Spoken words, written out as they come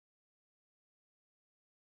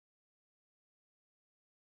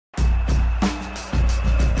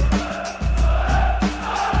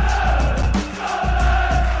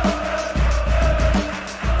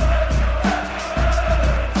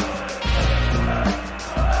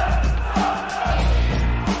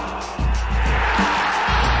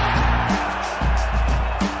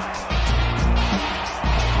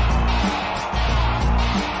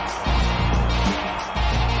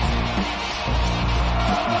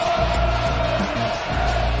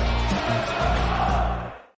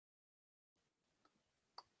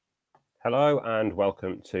Hello and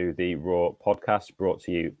welcome to the Raw podcast brought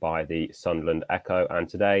to you by the Sunderland Echo. And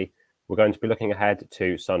today we're going to be looking ahead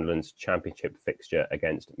to Sunderland's championship fixture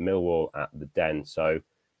against Millwall at the Den. So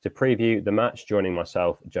to preview the match, joining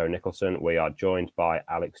myself, Joe Nicholson, we are joined by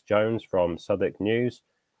Alex Jones from Southwark News.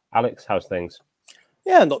 Alex, how's things?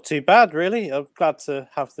 Yeah, not too bad, really. I'm glad to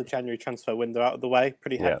have the January transfer window out of the way.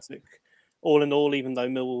 Pretty hectic, all in all, even though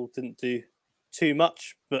Millwall didn't do too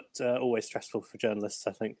much, but always stressful for journalists,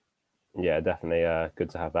 I think. Yeah, definitely good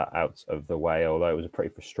to have that out of the way, although it was a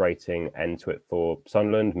pretty frustrating end to it for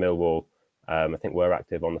Sunderland. Millwall, I think, were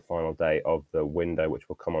active on the final day of the window, which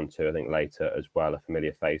we'll come on to, I think, later as well. A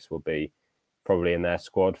familiar face will be probably in their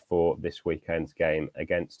squad for this weekend's game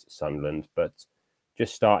against Sunderland. But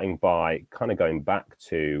just starting by kind of going back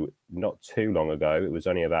to not too long ago, it was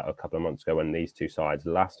only about a couple of months ago when these two sides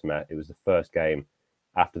last met. It was the first game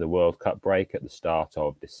after the World Cup break at the start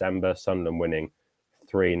of December, Sunderland winning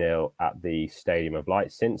 3-0 at the Stadium of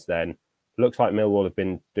Light. Since then, looks like Millwall have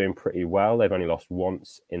been doing pretty well. They've only lost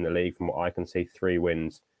once in the league from what I can see, 3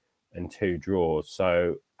 wins and 2 draws.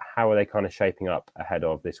 So how are they kind of shaping up ahead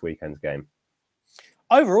of this weekend's game?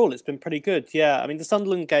 Overall, it's been pretty good. Yeah, I mean, the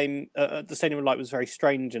Sunderland game at the Stadium of Light was very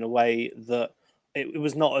strange in a way that it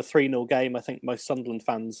was not a 3-0 game. I think most Sunderland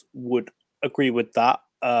fans would agree with that.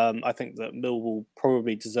 I think that Millwall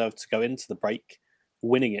probably deserved to go into the break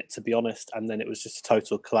winning it, to be honest, and then it was just a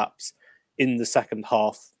total collapse in the second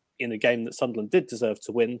half in a game that Sunderland did deserve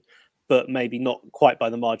to win, but maybe not quite by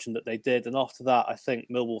the margin that they did. And after that, I think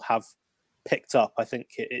Millwall have picked up. I think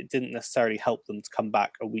it didn't necessarily help them to come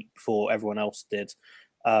back a week before everyone else did.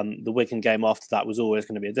 The Wigan game after that was always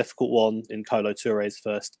going to be a difficult one in Kolo Touré's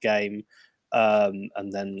first game.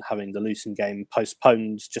 And then having the Luton game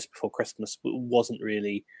postponed just before Christmas wasn't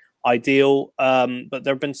really ideal. But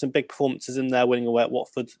there have been some big performances in there. Winning away at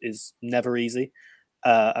Watford is never easy.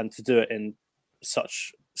 And to do it in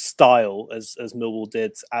such style as Millwall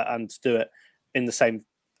did, and to do it in the same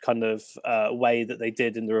kind of way that they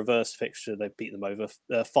did in the reverse fixture, they beat them over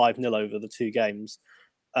 5-0 over the 2 games.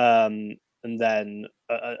 And then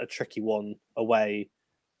a tricky one away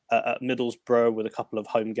at Middlesbrough with a couple of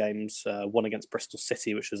home games, one against Bristol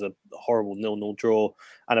City, which was a horrible 0-0 draw,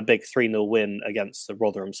 and a big 3-0 win against the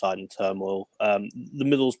Rotherham side in turmoil. The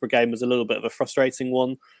Middlesbrough game was a little bit of a frustrating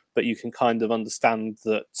one, but you can kind of understand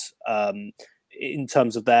that in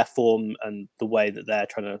terms of their form and the way that they're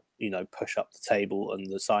trying to, push up the table and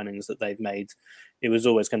the signings that they've made, it was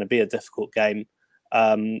always going to be a difficult game.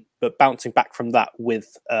 But bouncing back from that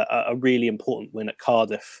with a really important win at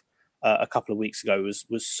Cardiff a couple of weeks ago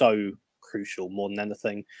was so crucial more than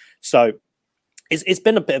anything. So it's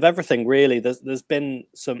been a bit of everything, really. There's been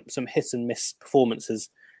some hit and miss performances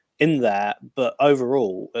in there, but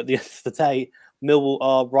overall, at the end of the day, Millwall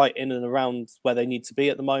are right in and around where they need to be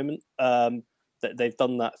at the moment. They've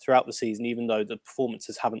done that throughout the season, even though the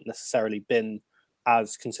performances haven't necessarily been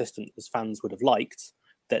as consistent as fans would have liked.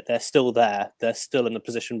 That they're still there. They're still in a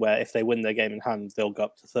position where if they win their game in hand, they'll go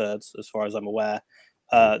up to thirds, as far as I'm aware.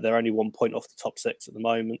 They're only 1 point off the top 6 at the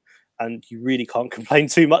moment, and you really can't complain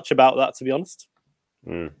too much about that, to be honest.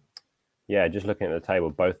 Yeah, just looking at the table,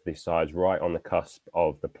 both of these sides right on the cusp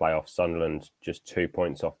of the playoffs. Sunderland just 2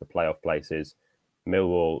 points off the playoff places.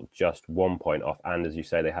 Millwall just 1 point off. And as you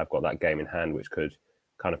say, they have got that game in hand, which could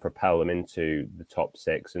kind of propel them into the top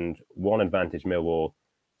 6. And one advantage Millwall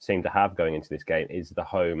seem to have going into this game is the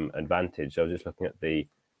home advantage. So I was just looking at the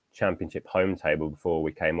championship home table before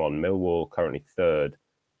we came on. Millwall currently third,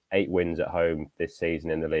 8 wins at home this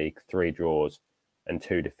season in the league, 3 draws and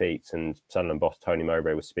 2 defeats. And Sunderland boss Tony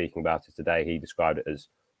Mowbray was speaking about it today. He described it as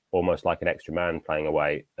almost like an extra man playing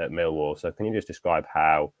away at Millwall. So can you just describe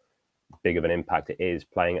how big of an impact it is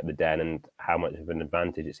playing at the Den and how much of an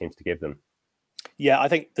advantage it seems to give them? Yeah, I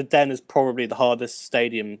think the Den is probably the hardest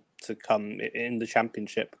stadium to come in the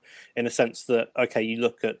Championship, in a sense that, okay, you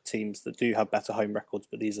look at teams that do have better home records,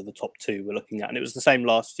 but these are the top 2 we're looking at. And it was the same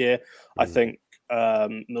last year. I think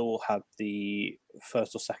Millwall had the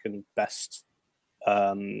first or second best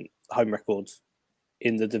home record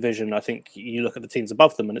in the division. I think you look at the teams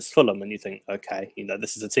above them and it's Fulham and you think, okay,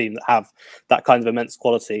 this is a team that have that kind of immense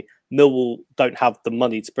quality. Millwall don't have the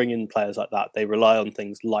money to bring in players like that. They rely on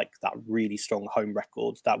things like that really strong home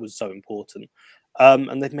record. That was so important.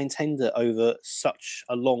 And they've maintained it over such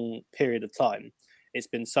a long period of time. It's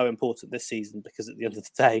been so important this season because at the end of the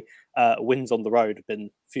day, wins on the road have been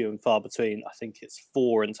few and far between. I think it's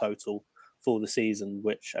 4 in total for the season,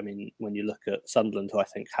 which, I mean, when you look at Sunderland, who I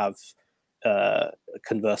think have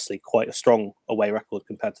conversely quite a strong away record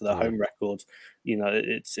compared to their home record,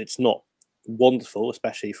 it's not wonderful,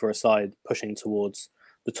 especially for a side pushing towards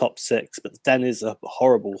the top six, but the Den is a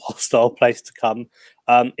horrible, hostile place to come.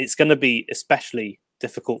 It's going to be especially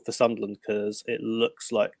difficult for Sunderland because it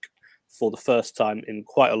looks like for the first time in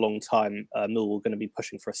quite a long time, Millwall are going to be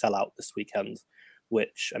pushing for a sellout this weekend,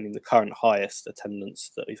 which, I mean, the current highest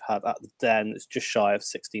attendance that we've had at the Den is just shy of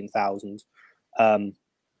 16,000,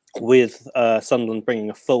 with Sunderland bringing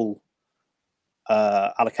a full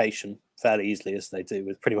allocation fairly easily, as they do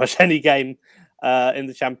with pretty much any game in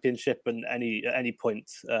the Championship and at any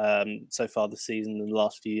point so far this season in the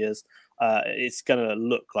last few years. It's going to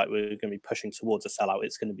look like we're going to be pushing towards a sellout.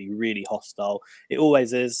 It's going to be really hostile. It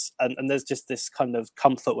always is. And there's just this kind of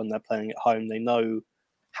comfort when they're playing at home. They know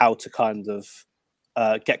how to kind of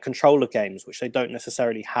get control of games, which they don't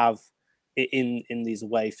necessarily have in these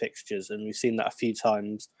away fixtures. And we've seen that a few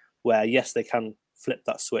times where, yes, they can flip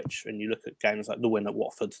that switch. And you look at games like the win at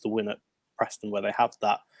Watford, the win at Preston, where they have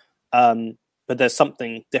that. But there's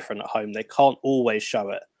something different at home. They can't always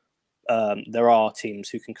show it. There are teams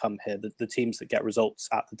who can come here. The teams that get results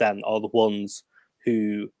at the Den are the ones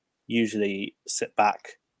who usually sit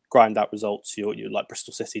back, grind out results. You like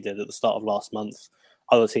Bristol City did at the start of last month.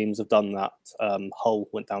 Other teams have done that. Hull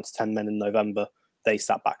went down to 10 men in November. They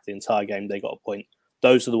sat back the entire game. They got a point.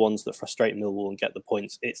 Those are the ones that frustrate Millwall and get the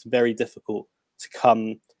points. It's very difficult to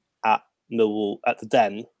come at Millwall at the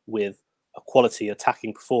Den with a quality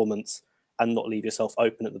attacking performance and not leave yourself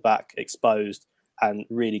open at the back, exposed, and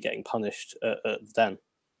really getting punished at the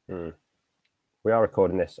Den. We are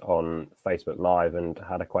recording this on Facebook Live and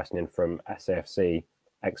had a question in from SAFC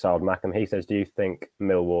Exiled Mackham. He says, do you think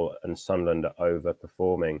Millwall and Sunderland are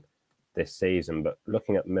overperforming this season? But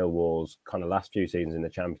looking at Millwall's kind of last few seasons in the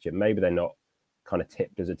Championship, maybe they're not kind of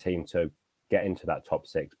tipped as a team to get into that top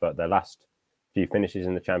six, but their last few finishes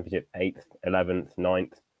in the Championship, 8th, 11th,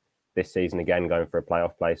 9th, this season again going for a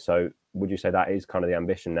playoff place. So would you say that is kind of the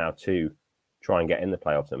ambition now to try and get in the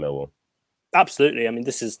playoffs at Millwall? Absolutely. I mean,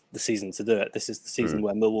 this is the season to do it. This is the season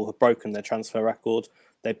where Millwall have broken their transfer record.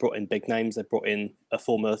 They brought in big names. They brought in a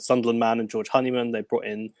former Sunderland man and George Honeyman. They brought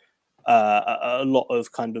in a lot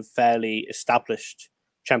of kind of fairly established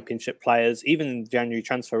Championship players. Even in the January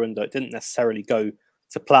transfer window, it didn't necessarily go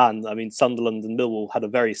to plan. I mean, Sunderland and Millwall had a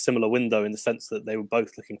very similar window in the sense that they were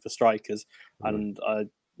both looking for strikers. And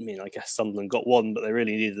I guess Sunderland got one, but they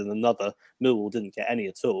really needed another. Millwall didn't get any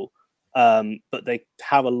at all. But they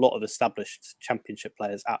have a lot of established Championship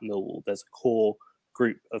players at Millwall. There's a core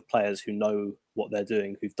group of players who know what they're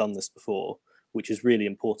doing, who've done this before, which is really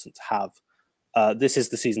important to have. This is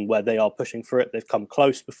the season where they are pushing for it. They've come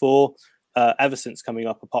close before. Ever since coming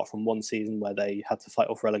up, apart from one season where they had to fight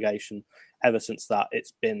off relegation, ever since that,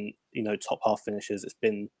 it's been, top half finishes. It's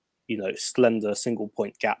been, slender single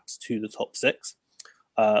point gaps to the top six.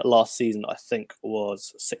 Last season, I think,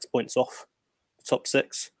 was 6 points off the top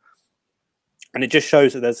six. And it just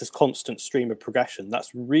shows that there's this constant stream of progression.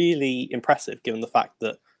 That's really impressive, given the fact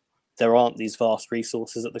that there aren't these vast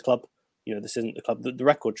resources at the club. This isn't the club. The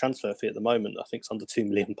record transfer fee at the moment, I think, is under £2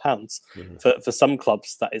 million. For some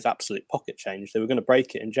clubs, that is absolute pocket change. They were going to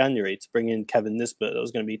break it in January to bring in Kevin Nisbet. That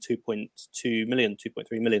was going to be 2.2 million, 2.3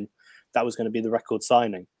 million. That was going to be the record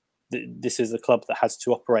signing. This is a club that has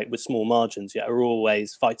to operate with small margins, yet are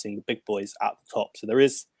always fighting the big boys at the top. So there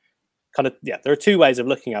is there are two ways of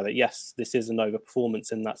looking at it. Yes, this is an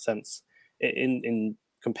overperformance in that sense. In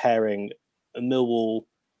comparing a Millwall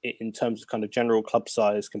in terms of kind of general club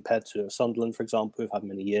size compared to Sunderland, for example, who've had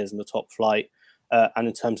many years in the top flight, and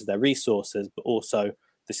in terms of their resources, but also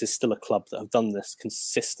this is still a club that have done this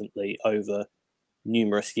consistently over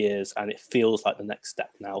numerous years, and it feels like the next step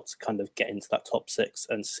now to kind of get into that top six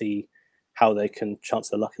and see how they can chance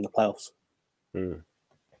their luck in the playoffs.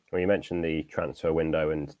 Well, you mentioned the transfer window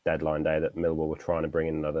and deadline day that Millwall were trying to bring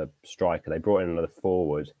in another striker. They brought in another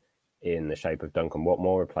forward in the shape of Duncan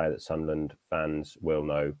Watmore, a player that Sunderland fans will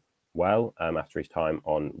know well after his time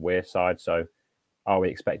on Weir's side. So are we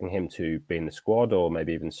expecting him to be in the squad or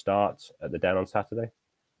maybe even start at the Den on Saturday?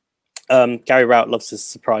 Gary Rout loves his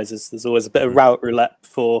surprises. There's always a bit of Rout roulette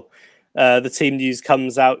before the team news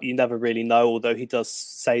comes out. You never really know, although he does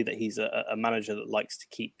say that he's a manager that likes to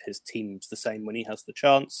keep his teams the same when he has the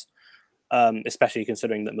chance, especially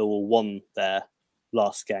considering that Millwall won their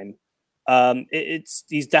last game.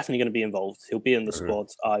 He's definitely going to be involved. He'll be in the squad.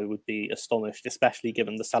 I would be astonished, especially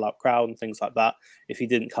given the sellout crowd and things like that. If he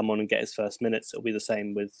didn't come on and get his first minutes, it'll be the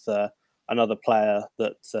same with another player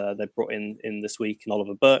that they brought in this week, in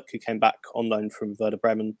Oliver Burke, who came back on loan from Werder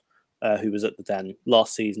Bremen, who was at the Den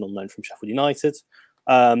last season on loan from Sheffield United.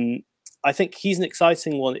 I think he's an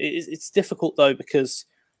exciting one. It's difficult, though, because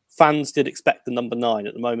fans did expect the number 9.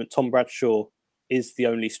 At the moment, Tom Bradshaw is the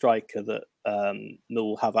only striker that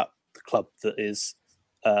Millwall have at the club that is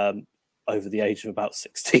over the age of about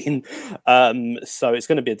 16. So it's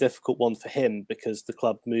going to be a difficult one for him because the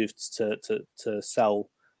club moved to sell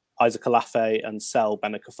Isaac Alafe and sell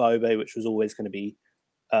Benakafobe, which was always going to be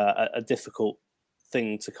a difficult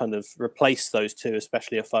thing to kind of replace those two,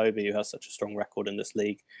 especially Afobe, who has such a strong record in this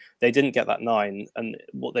league. They didn't get that 9, and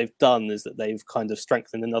what they've done is that they've kind of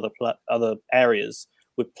strengthened in other areas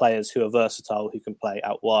with players who are versatile, who can play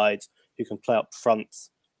out wide, who can play up front,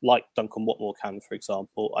 like Duncan Watmore can, for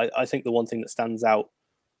example. I think the one thing that stands out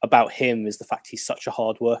about him is the fact he's such a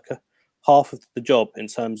hard worker. Half of the job in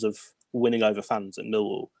terms of winning over fans at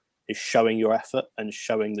Millwall is showing your effort and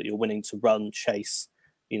showing that you're willing to run, chase,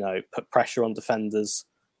 put pressure on defenders,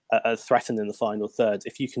 threaten in the final third.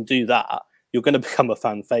 If you can do that, you're going to become a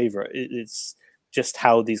fan favourite. It's just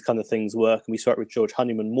how these kind of things work. And we saw it with George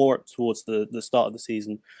Honeyman more towards the start of the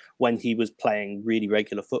season when he was playing really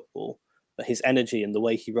regular football. But his energy and the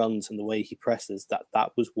way he runs and the way he presses,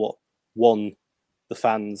 that was what won the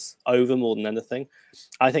fans over more than anything.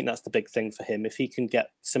 I think that's the big thing for him. If he can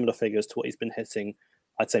get similar figures to what he's been hitting,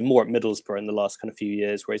 I'd say more at Middlesbrough in the last kind of few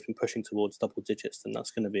years, where he's been pushing towards double digits, then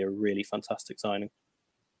that's going to be a really fantastic signing.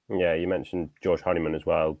 Yeah, you mentioned George Honeyman as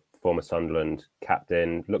well, former Sunderland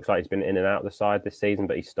captain. Looks like he's been in and out of the side this season,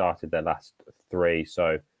 but he started their last 3.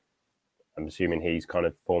 So I'm assuming his kind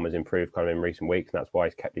of form has improved kind of in recent weeks, and that's why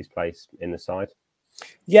he's kept his place in the side.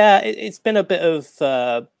 Yeah, it's been a bit of...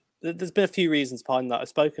 there's been a few reasons behind that. I've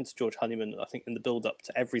spoken to George Honeyman, I think, in the build-up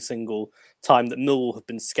to every single time that Millwall have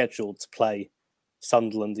been scheduled to play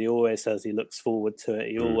Sunderland. He always says he looks forward to it.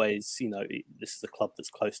 He always, this is a club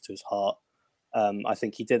that's close to his heart. I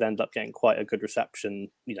think he did end up getting quite a good reception,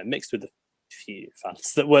 mixed with a few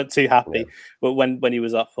fans that weren't too happy. Yeah. But when he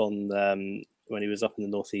was up on when he was up in the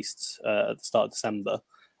northeast at the start of December,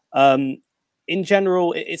 in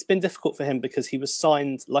general, it's been difficult for him because he was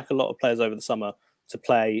signed, like a lot of players over the summer, to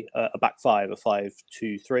play a back five, a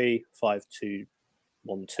 5-2-3,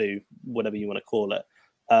 5-2-1-2, whatever you want to call it.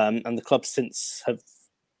 And the club since have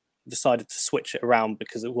decided to switch it around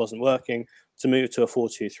because it wasn't working, to move to a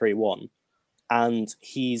 4-2-3-1. And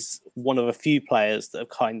he's one of a few players that have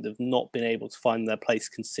kind of not been able to find their place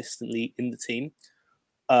consistently in the team,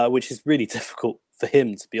 which is really difficult for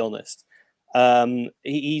him, to be honest.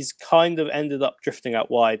 He's kind of ended up drifting out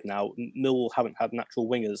wide now. Millwall haven't had natural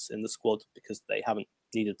wingers in the squad because they haven't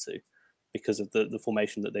needed to, because of the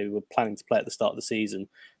formation that they were planning to play at the start of the season.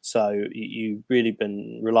 So you've really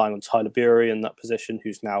been relying on Tyler Bury in that position,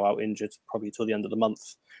 who's now out injured probably till the end of the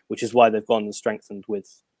month, which is why they've gone and strengthened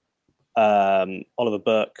with Oliver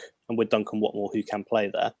Burke and with Duncan Watmore, who can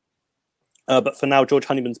play there. But for now, George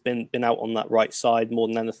Honeyman's been out on that right side more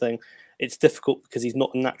than anything. It's difficult because he's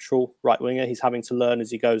not a natural right winger. He's having to learn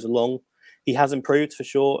as he goes along. He has improved for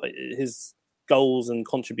sure. His goals and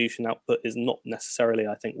contribution output is not necessarily,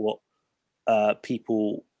 I think, what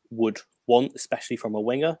people would want, especially from a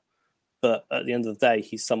winger. But at the end of the day,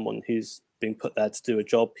 he's someone who's been put there to do a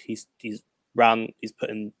job. He's ran, he's put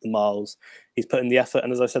in the miles, he's put in the effort.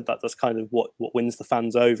 And as I said, that's kind of what wins the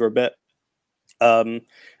fans over a bit.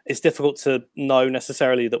 It's difficult to know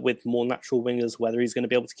necessarily that with more natural wingers whether he's going to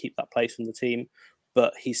be able to keep that place in the team,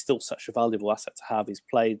 but he's still such a valuable asset to have. He's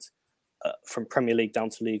played from Premier League down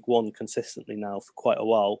to League One consistently now for quite a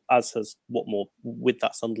while, as has Watmore with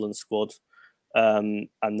that Sunderland squad, and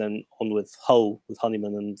then on with Hull with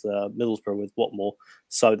Honeyman and Middlesbrough with Watmore.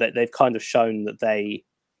 So they've kind of shown that they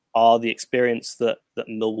are the experience that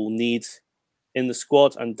Millwall needs in the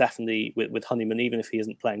squad, and definitely with Honeyman, even if he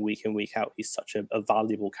isn't playing week in, week out, he's such a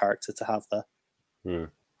valuable character to have there.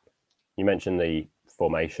 You mentioned the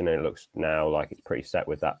formation, and it looks now like it's pretty set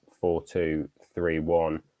with that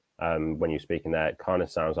 4-2-3-1. When you're speaking there, it kind of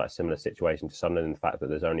sounds like a similar situation to Sunderland in the fact that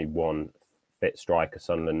there's only one fit striker.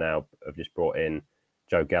 Sunderland now have just brought in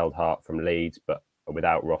Joe Geldhart from Leeds, but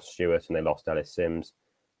without Ross Stewart, and they lost Ellis Sims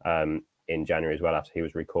in January as well after he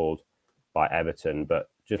was recalled by Everton. But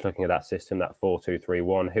just looking at that system, that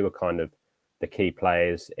 4-2-3-1, who are kind of the key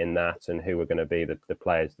players in that, and who are going to be the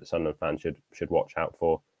players that Sunderland fans should watch out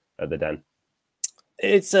for at the Den?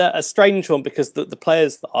 It's a strange one because the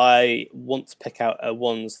players that I want to pick out are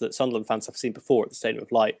ones that Sunderland fans have seen before at the Stadium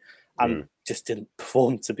of Light and just didn't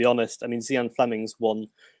perform, to be honest. I mean, Zian Fleming's one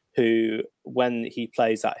who, when he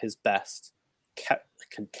plays at his best,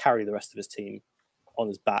 can carry the rest of his team on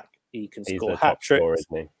his back. He can score hat-tricks.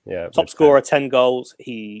 Yeah, top scorer, 10 goals.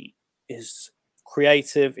 He is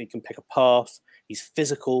creative. He can pick a pass. He's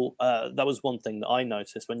physical. That was one thing that I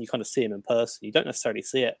noticed when you kind of see him in person. You don't necessarily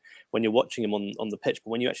see it when you're watching him on the pitch,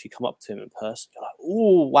 but when you actually come up to him in person, you're like,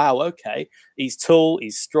 oh, wow, okay. He's tall,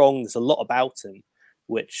 he's strong. There's a lot about him,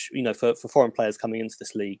 which, for foreign players coming into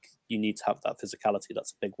this league, you need to have that physicality.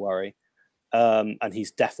 That's a big worry. And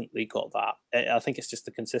he's definitely got that. I think it's just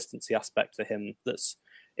the consistency aspect for him that's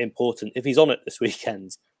important. If he's on it this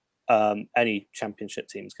weekend, any championship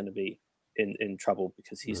team is going to be in trouble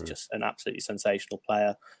because he's just an absolutely sensational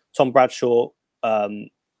player. Tom Bradshaw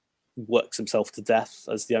works himself to death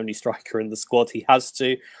as the only striker in the squad. He has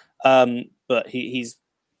to, but he's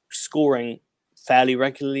scoring fairly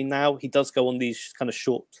regularly now. He does go on these kind of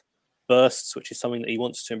short bursts, which is something that he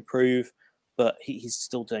wants to improve, but he's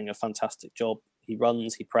still doing a fantastic job. He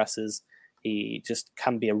runs, he presses, he just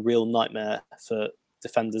can be a real nightmare for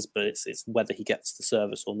defenders, but it's whether he gets the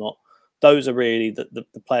service or not. Those are really the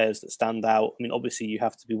players that stand out. I mean, obviously you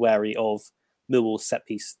have to be wary of Millwall's set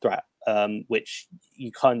piece threat, which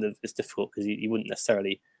you kind of, it's difficult because you wouldn't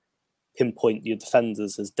necessarily pinpoint your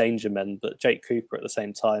defenders as danger men, but Jake Cooper at the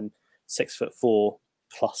same time, 6'4"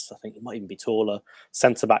 plus, I think he might even be taller,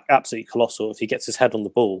 centre back, absolutely colossal if he gets his head on the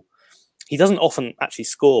ball. He doesn't often actually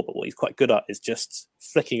score, but what he's quite good at is just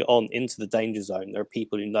flicking it on into the danger zone. There are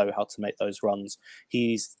people who know how to make those runs.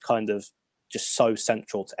 He's kind of just so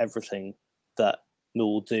central to everything that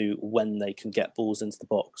Millwall do when they can get balls into the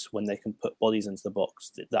box, when they can put bodies into the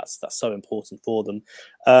box. That's so important for them.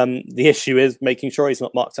 The issue is making sure he's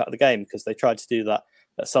not marked out of the game, because they tried to do that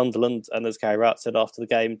at Sunderland, and as Gary Rout said after the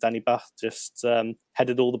game, Danny Bath just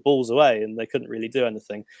headed all the balls away and they couldn't really do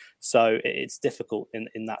anything. So it's difficult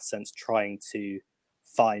in that sense, trying to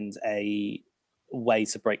find a way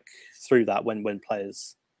to break through that when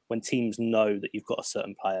teams know that you've got a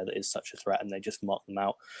certain player that is such a threat and they just mark them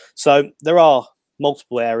out. So there are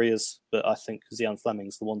multiple areas, but I think Zian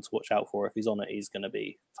Fleming's the one to watch out for. If he's on it, he's going to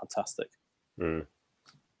be fantastic.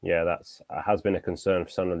 Yeah, that has been a concern for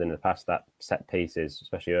Sunderland in the past, that set pieces,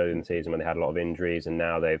 especially early in the season when they had a lot of injuries, and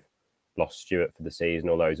now they've lost Stewart for the season.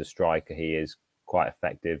 Although he's a striker, he is quite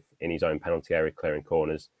effective in his own penalty area, clearing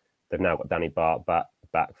corners. They've now got Danny Bart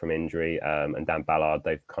back from injury, and Dan Ballard.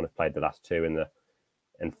 They've kind of played the last two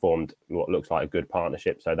and formed what looks like a good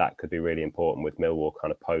partnership. So that could be really important with Millwall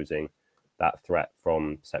kind of posing that threat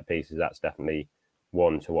from set pieces. That's definitely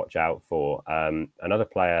one to watch out for. Another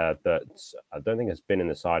player that I don't think has been in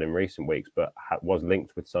the side in recent weeks, but was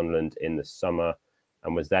linked with Sunderland in the summer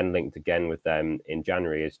and was then linked again with them in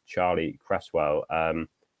January, is Charlie Cresswell.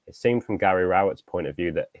 It seemed from Gary Rowett's point of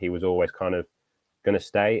view that he was always kind of going to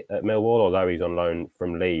stay at Millwall, although he's on loan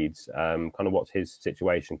from Leeds. Kind of what's his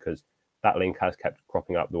situation? Because that link has kept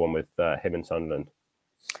cropping up, the one with him and Sunderland.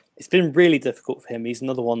 It's been really difficult for him. He's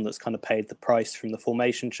another one that's kind of paid the price from the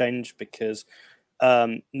formation change, because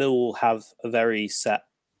Millwall have a very set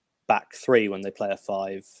back three when they play a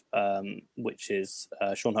five, which is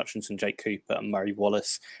Sean Hutchinson, Jake Cooper and Murray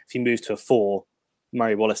Wallace. If you move to a four,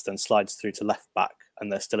 Murray Wallace then slides through to left back,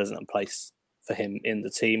 and there still isn't a place for him in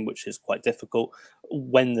the team, which is quite difficult.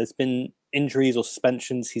 When there's been injuries or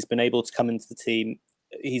suspensions, he's been able to come into the team.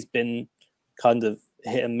 He's been kind of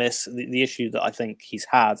hit and miss. The issue that I think he's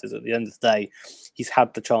had is, at the end of the day, he's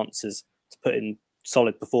had the chances to put in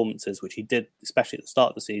solid performances, which he did, especially at the start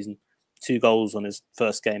of the season. 2 goals on his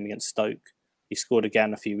first game against Stoke. He scored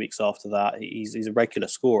again a few weeks after that. He's a regular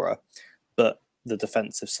scorer, but the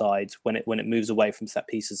defensive side, when it moves away from set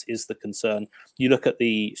pieces, is the concern. You look at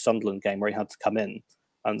the Sunderland game where he had to come in,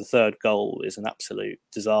 and the third goal is an absolute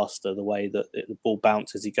disaster. The way that the ball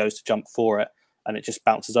bounces, he goes to jump for it, and it just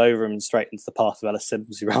bounces over him and straight into the path of Ellis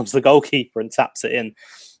Sims, who rounds the goalkeeper and taps it in.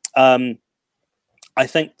 I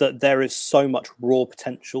think that there is so much raw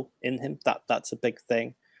potential in him. That's a big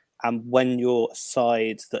thing. And when you're a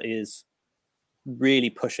side that is really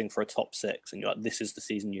pushing for a top 6 and you're like, this is the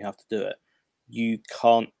season you have to do it, you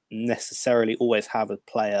can't necessarily always have a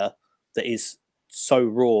player that is so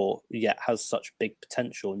raw yet has such big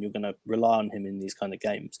potential, and you're going to rely on him in these kind of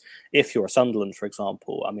games. If you're a Sunderland, for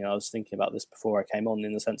example, I mean, I was thinking about this before I came on,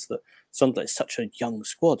 in the sense that Sunderland is such a young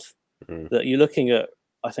squad that you're looking at.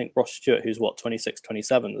 I think Ross Stewart, who's 26,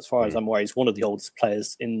 27, as far as I'm aware, he's one of the oldest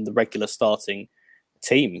players in the regular starting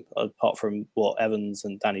team, apart from Evans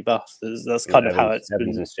and Danny Buff. That's kind of how it's Evans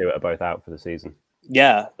been. And Stewart are both out for the season.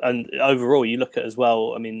 Yeah, and overall, you look at as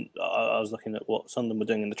well. I mean, I was looking at what Sunderland were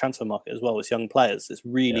doing in the transfer market as well. It's young players. It's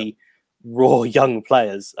really raw young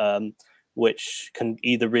players, which can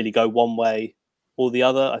either really go one way or the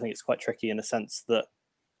other. I think it's quite tricky in a sense that,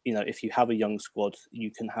 if you have a young squad, you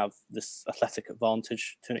can have this athletic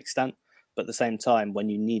advantage to an extent. But at the same time, when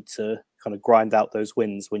you need to kind of grind out those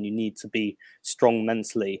wins, when you need to be strong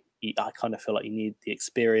mentally, I kind of feel like you need the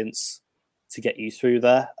experience to get you through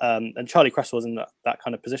there. And Charlie Cresswell's in that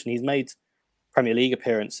kind of position. He's made Premier League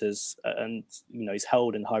appearances and, he's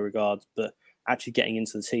held in high regard, but actually getting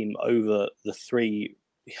into the team over the three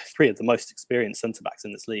of the most experienced centre-backs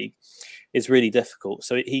in this league is really difficult.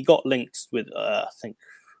 So he got linked with, I think,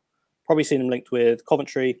 probably seen him linked with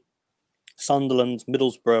Coventry, Sunderland,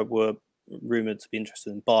 Middlesbrough were rumoured to be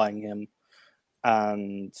interested in buying him,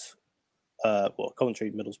 and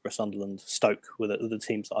Coventry, Middlesbrough, Sunderland, Stoke were the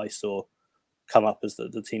teams that I saw come up as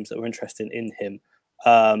the teams that were interested in him.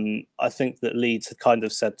 I think that Leeds had kind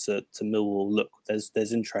of said to Millwall, look,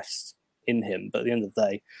 there's interest in him, but at the end of the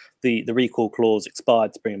day, the recall clause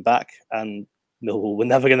expired to bring him back, and Millwall were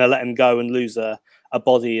never going to let him go and lose a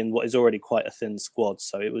body in what is already quite a thin squad.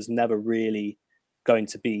 So it was never really going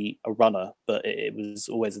to be a runner, but it was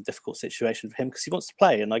always a difficult situation for him because he wants to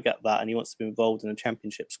play, and I get that, and he wants to be involved in a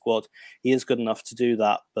championship squad. He is good enough to do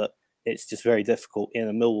that, but it's just very difficult in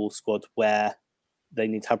a Millwall squad where they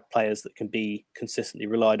need to have players that can be consistently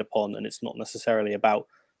relied upon, and it's not necessarily about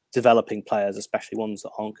developing players, especially ones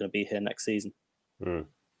that aren't going to be here next season. Well,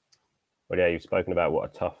 yeah, you've spoken about what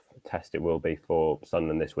a tough test it will be for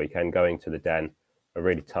Sunderland this weekend, going to the Den, a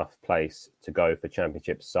really tough place to go for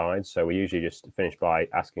championship sides. So we usually just finish by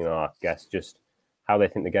asking our guests just how they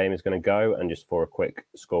think the game is going to go, and just for a quick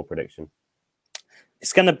score prediction.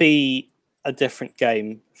 It's going to be a different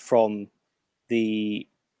game from the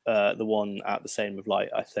one at the Stadium of Light,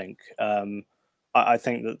 I think. I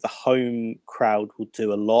think that the home crowd will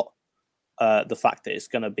do a lot. The fact that it's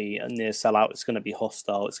going to be a near sellout, it's going to be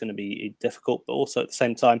hostile, it's going to be difficult, but also at the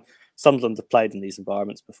same time, Sunderland have played in these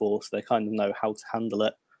environments before, so they kind of know how to handle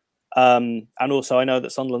it. And also, I know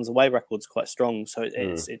that Sunderland's away record is quite strong, so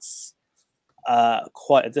it's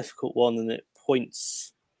quite a difficult one, and it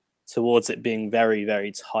points towards it being very,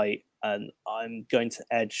 very tight. And I'm going to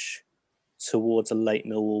edge towards a late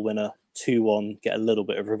Millwall winner, 2-1, get a little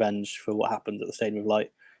bit of revenge for what happened at the Stadium of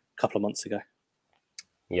Light a couple of months ago.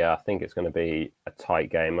 Yeah, I think it's going to be a tight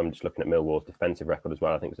game. I'm just looking at Millwall's defensive record as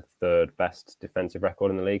well. I think it's the third best defensive record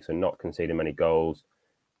in the league, so not conceding many goals.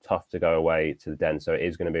 Tough to go away to the Den, so it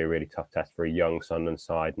is going to be a really tough test for a young Sunderland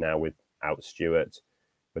side now without Stewart,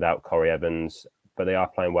 without Corey Evans, but they are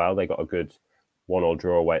playing well. They got a good 1-1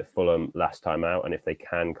 draw away at Fulham last time out, and if they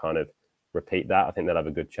can kind of repeat that, I think they'll have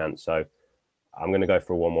a good chance. So I'm going to go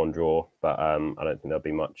for a 1-1 draw, but I don't think there'll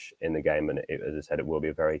be much in the game, and as I said, it will be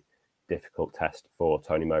a very difficult test for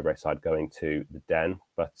Tony Mowbray's side going to the Den.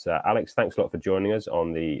 But Alex, thanks a lot for joining us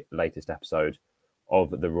on the latest episode of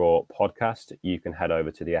the Raw podcast. You can head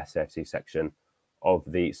over to the SFC section of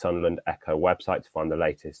the Sunderland Echo website to find the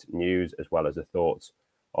latest news, as well as the thoughts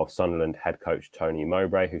of Sunderland head coach Tony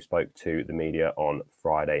Mowbray, who spoke to the media on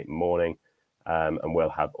Friday morning. And we'll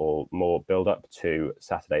have all more build-up to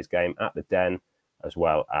Saturday's game at the Den, as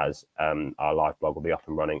well as our live blog will be up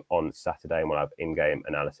and running on Saturday, and we'll have in-game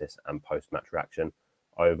analysis and post-match reaction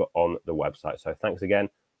over on the website. So thanks again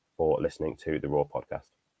for listening to the Raw podcast.